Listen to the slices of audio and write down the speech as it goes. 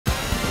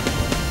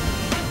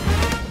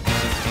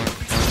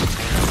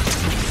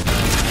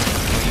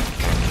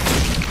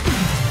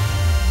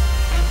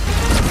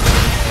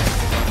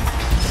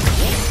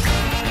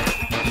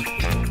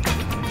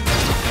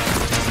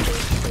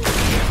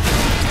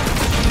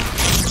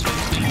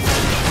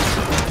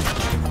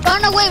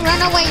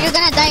run away, you're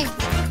gonna die.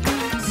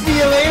 See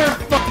you later,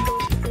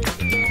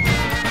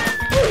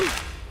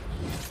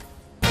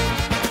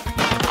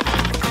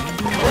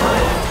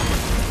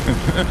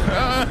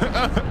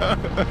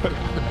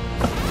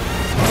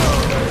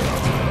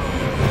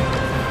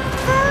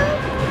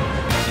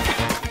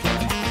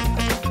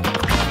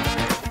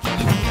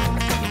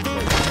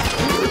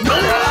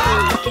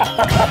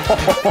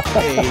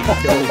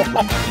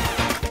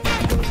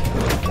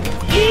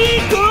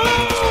 Hey, no.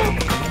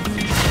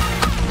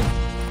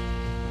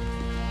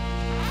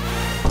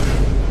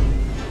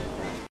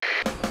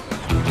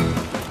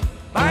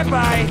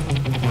 Bye-bye.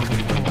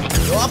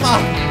 Guapa.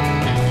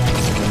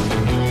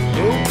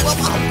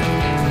 Guapa.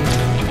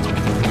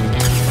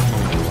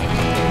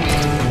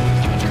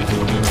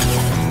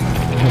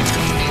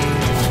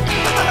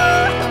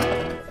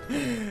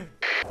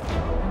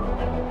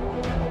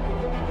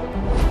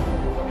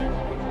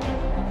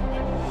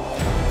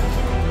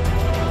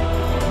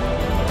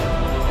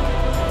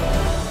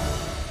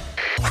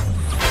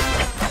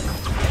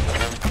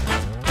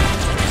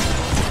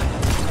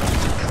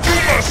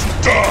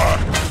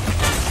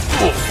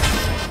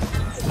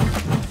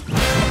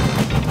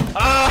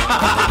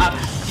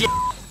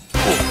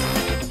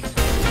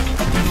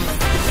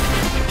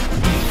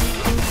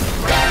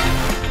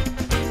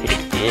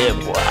 Yeah,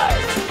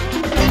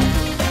 boy.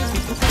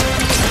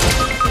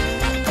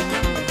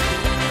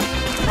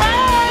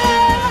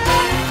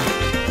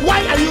 Why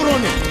are you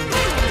running?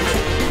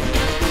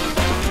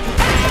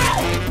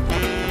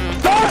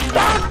 Door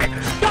stuck!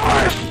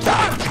 Door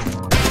stuck!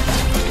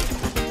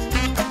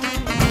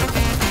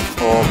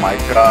 Oh my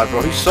god,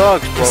 bro, he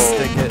sucks, bro.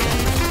 Stick it.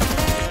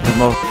 The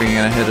motherfucker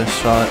gonna hit a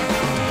shot.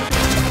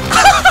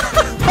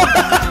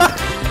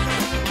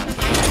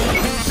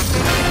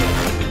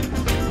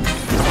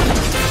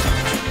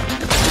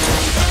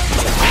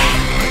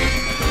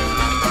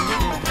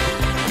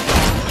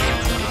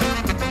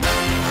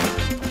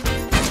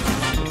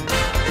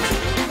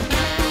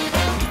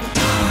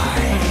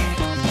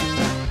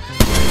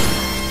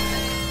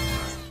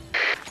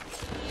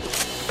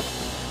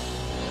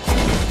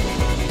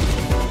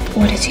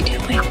 What is he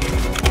doing?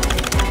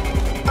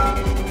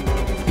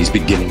 He's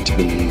beginning to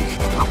believe.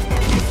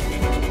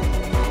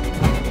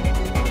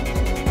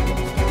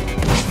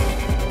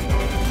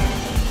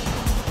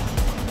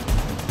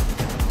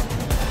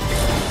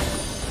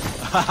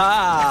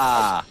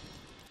 Haha!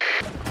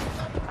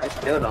 I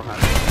still don't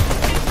have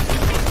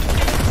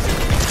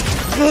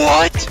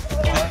What?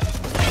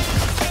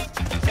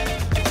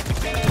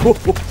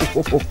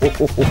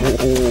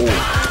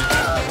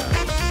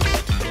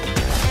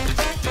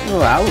 Oh,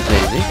 that was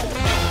easy.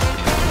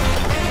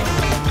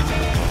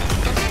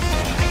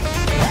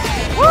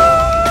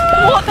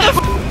 What the f-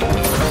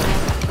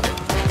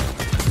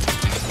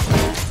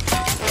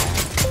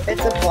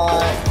 It's a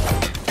bot.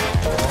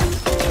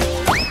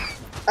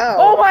 Oh,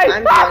 Oh my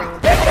I'm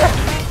god! getting...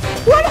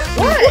 What?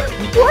 What?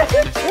 What?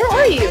 Where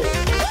are you?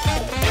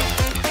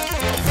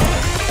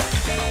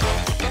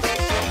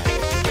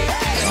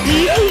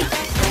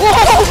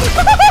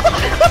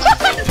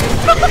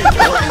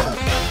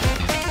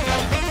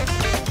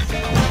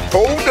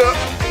 Hold up.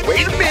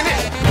 Wait a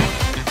minute.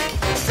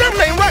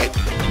 Something ain't right.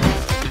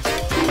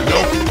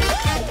 Nope.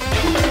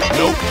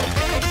 Nope.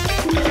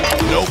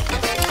 Nope.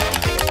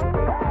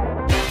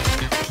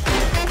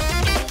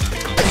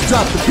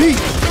 Drop the beat.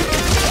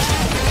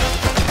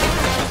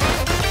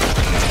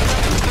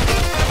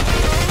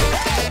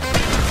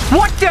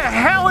 What the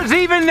hell is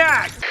even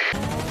that?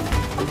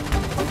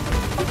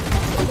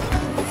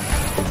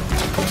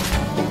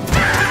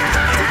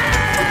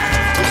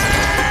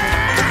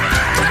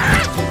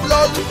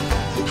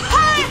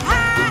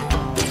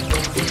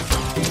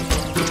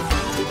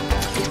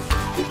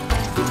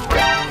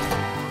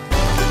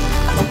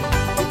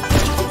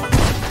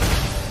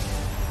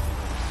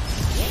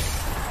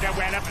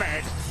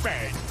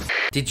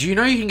 Did you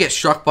know you can get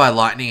struck by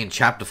lightning in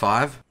Chapter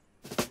 5?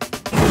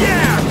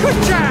 Yeah,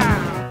 good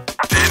job!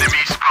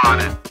 Enemy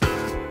spotted.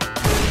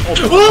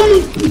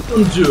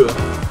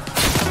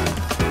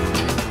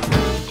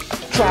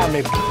 Try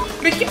me.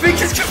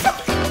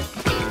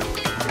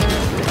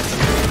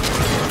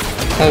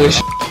 Holy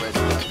sh**.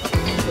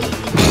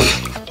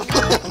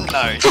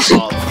 No,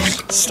 stop.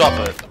 Stop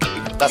it.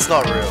 That's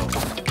not real.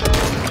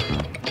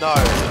 No.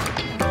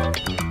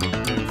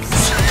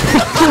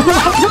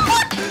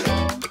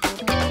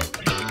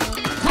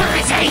 Where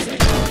is he?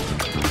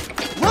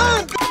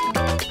 Run!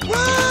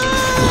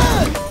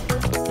 Run!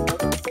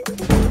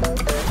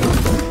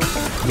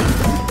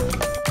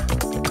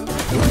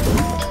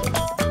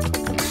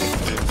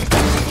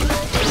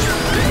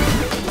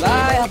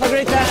 Bye, have a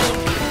great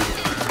time.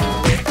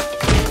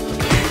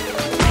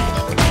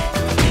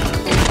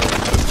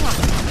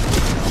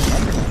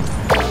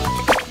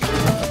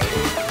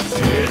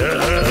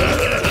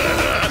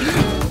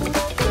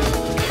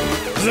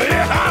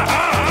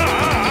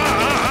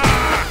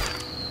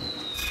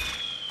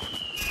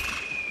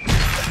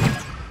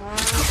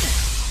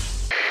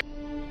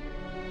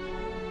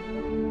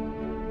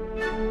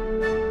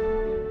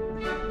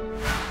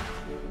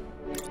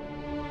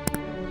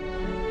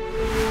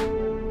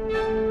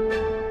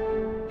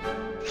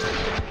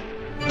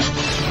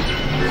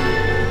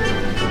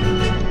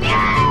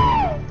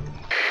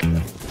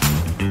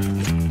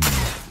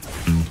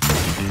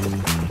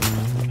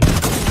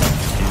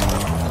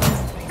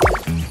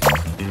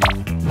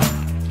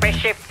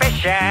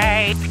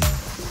 shade.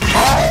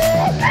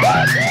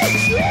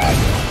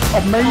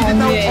 Amazing.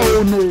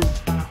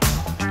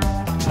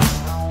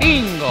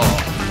 Bingo.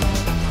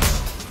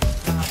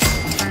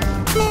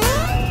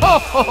 Ho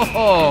ho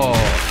ho.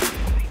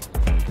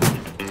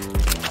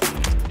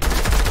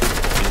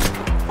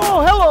 Oh,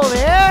 hello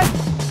there.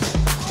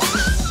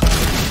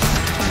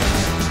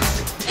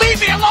 Leave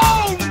me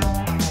alone.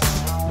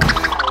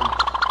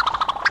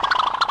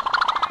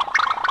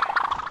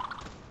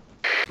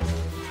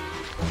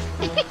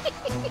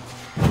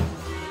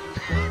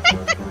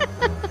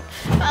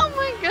 Oh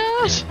my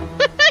gosh!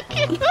 I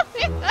can't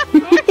believe that.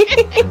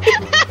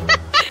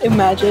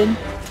 Imagine.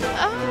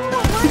 Oh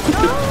my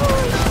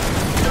gosh!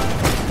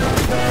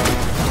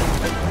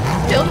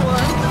 Killed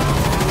one.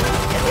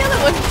 Get the other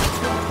one.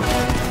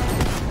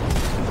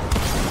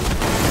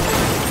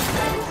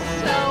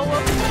 So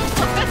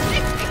funny.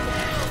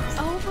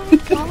 Oh my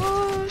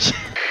gosh.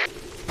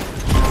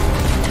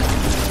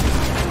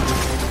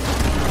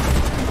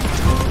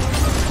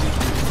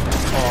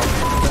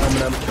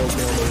 I'm killed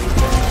me on the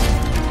weekend.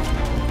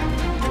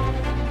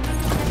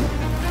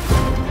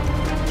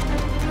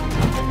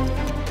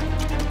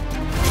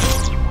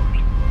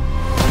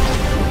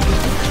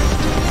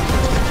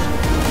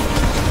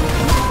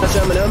 That's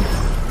Eminem?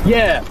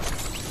 Yeah!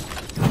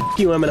 F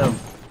you, Eminem.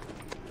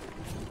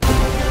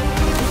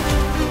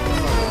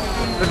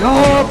 No!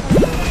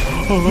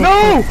 No!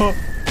 No!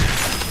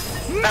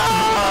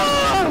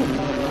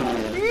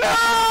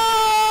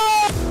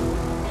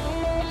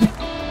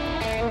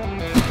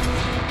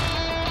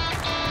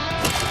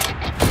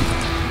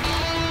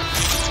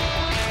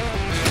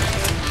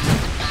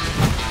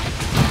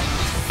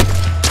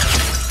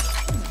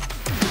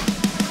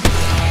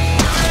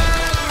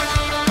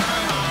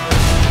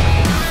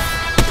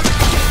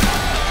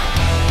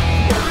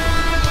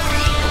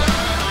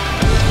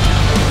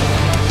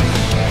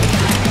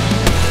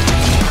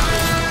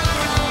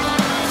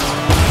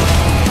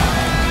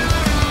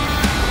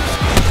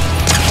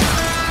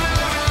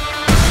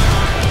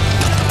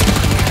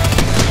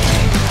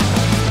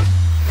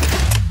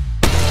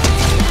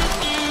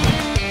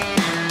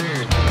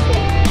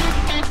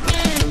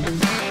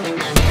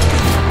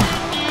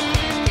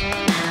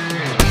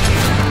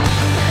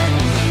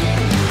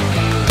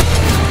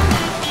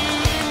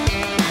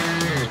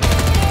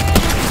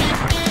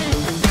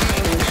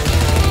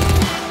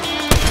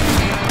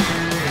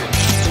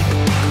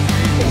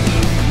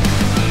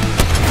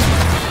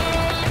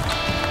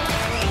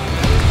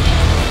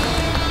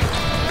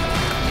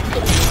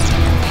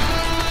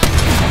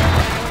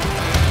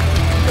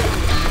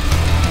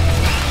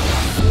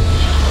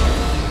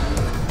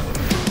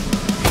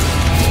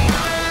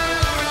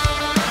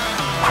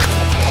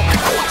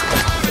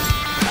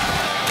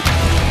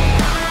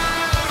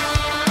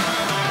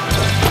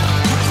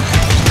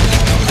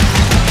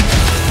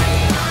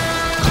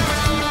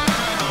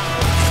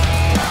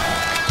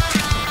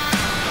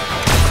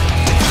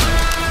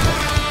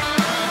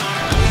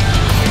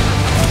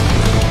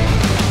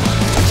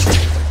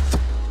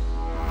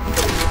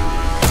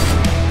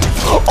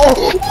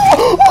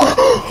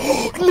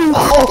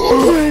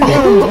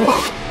 No!